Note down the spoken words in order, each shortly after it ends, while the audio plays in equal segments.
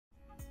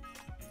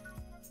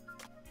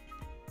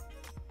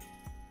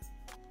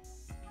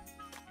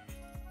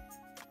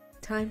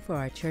Time for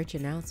our church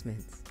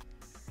announcements.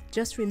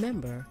 Just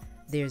remember,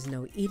 there's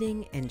no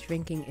eating and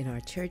drinking in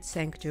our church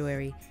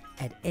sanctuary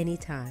at any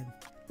time.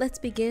 Let's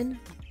begin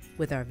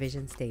with our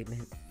vision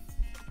statement.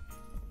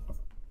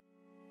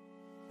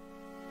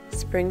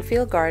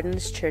 Springfield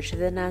Gardens Church of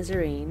the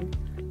Nazarene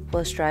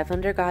will strive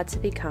under God to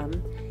become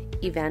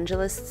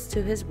evangelists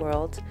to His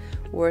world,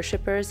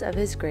 worshipers of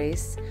His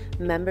grace,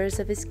 members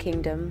of His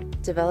kingdom,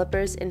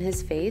 developers in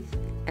His faith,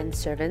 and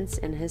servants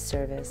in His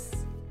service.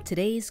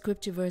 Today's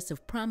scripture verse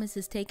of promise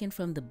is taken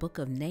from the book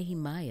of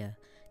Nehemiah,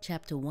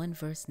 chapter 1,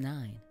 verse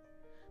 9.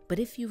 But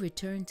if you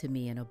return to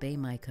me and obey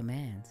my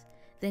commands,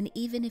 then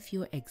even if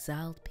your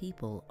exiled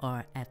people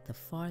are at the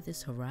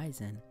farthest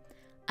horizon,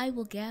 I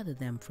will gather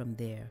them from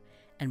there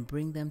and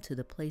bring them to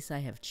the place I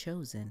have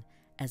chosen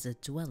as a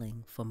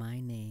dwelling for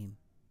my name.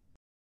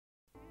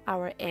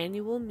 Our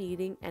annual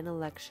meeting and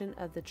election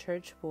of the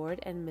church board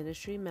and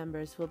ministry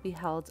members will be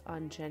held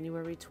on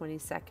January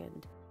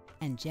 22nd.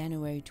 And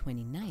January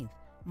 29th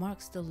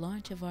marks the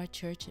launch of our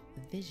church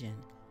vision,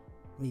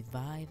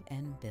 Revive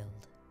and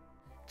Build.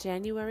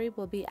 January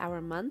will be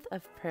our month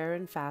of prayer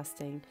and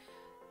fasting.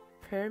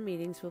 Prayer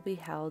meetings will be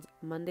held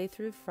Monday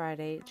through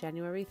Friday,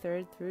 January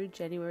 3rd through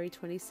January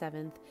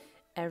 27th,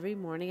 every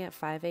morning at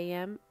 5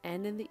 a.m.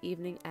 and in the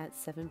evening at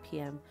 7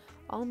 p.m.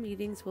 All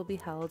meetings will be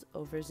held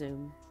over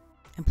Zoom.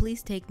 And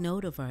please take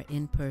note of our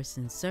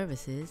in-person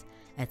services.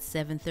 At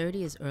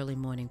 7:30 is early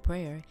morning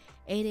prayer,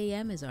 8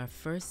 a.m. is our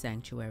first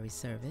sanctuary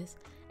service,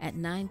 at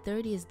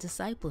 9:30 is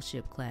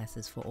discipleship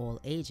classes for all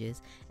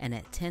ages, and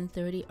at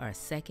 10:30 our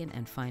second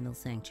and final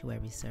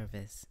sanctuary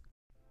service.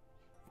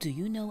 Do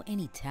you know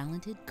any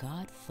talented,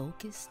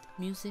 God-focused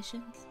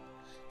musicians?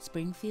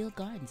 Springfield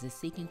Gardens is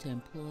seeking to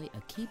employ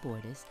a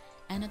keyboardist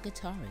and a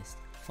guitarist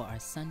for our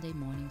Sunday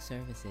morning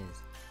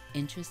services.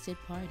 Interested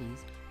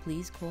parties,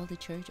 please call the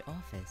church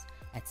office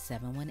at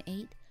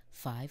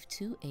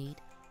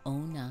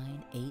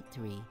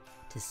 718-528-0983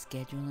 to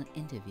schedule an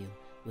interview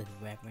with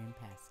Reverend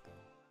Pascal.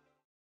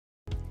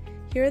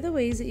 Here are the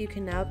ways that you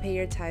can now pay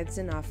your tithes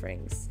and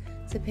offerings.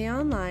 To pay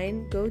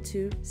online, go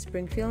to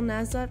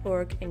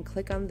springfieldnaz.org and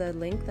click on the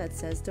link that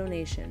says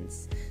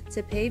donations.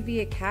 To pay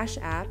via Cash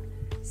App,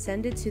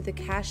 send it to the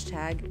cash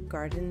tag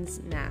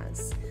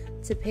GardensNaz.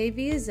 To pay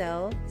via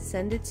Zelle,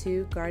 send it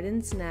to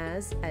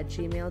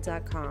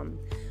gardensnaz@gmail.com.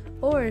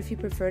 Or if you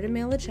prefer to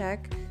mail a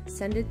check,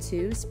 send it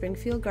to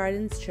Springfield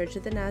Gardens Church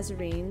of the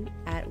Nazarene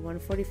at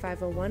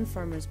 14501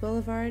 Farmers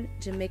Boulevard,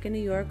 Jamaica,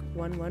 New York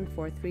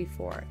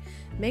 11434.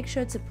 Make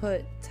sure to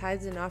put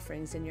tithes and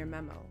offerings in your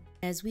memo.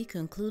 As we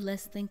conclude,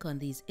 let's think on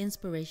these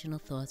inspirational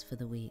thoughts for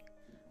the week.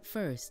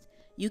 First,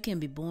 you can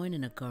be born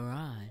in a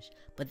garage,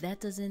 but that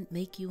doesn't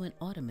make you an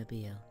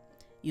automobile.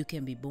 You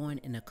can be born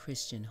in a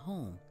Christian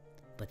home,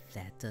 but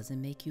that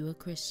doesn't make you a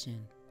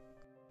Christian.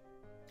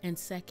 And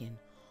second,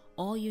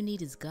 all you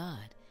need is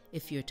God.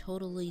 If you're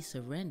totally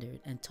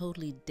surrendered and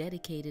totally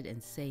dedicated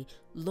and say,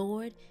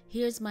 Lord,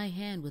 here's my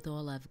hand with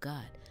all I've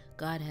got,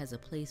 God has a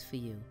place for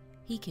you.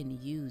 He can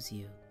use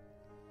you.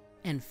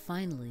 And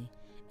finally,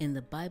 in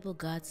the Bible,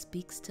 God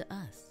speaks to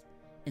us.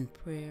 In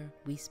prayer,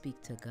 we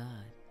speak to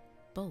God.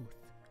 Both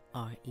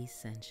are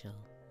essential.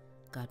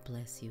 God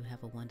bless you.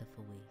 Have a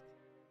wonderful week.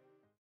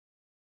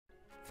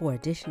 For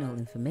additional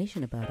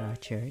information about our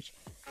church,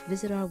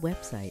 visit our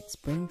website,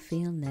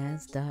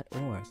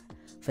 springfieldnaz.org.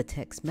 For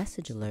text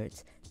message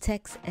alerts,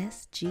 text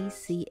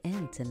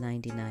sgcn to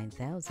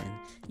 99,000.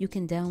 You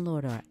can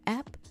download our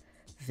app,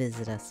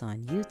 visit us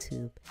on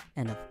YouTube,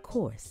 and of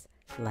course,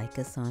 like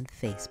us on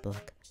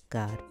Facebook.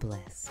 God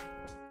bless.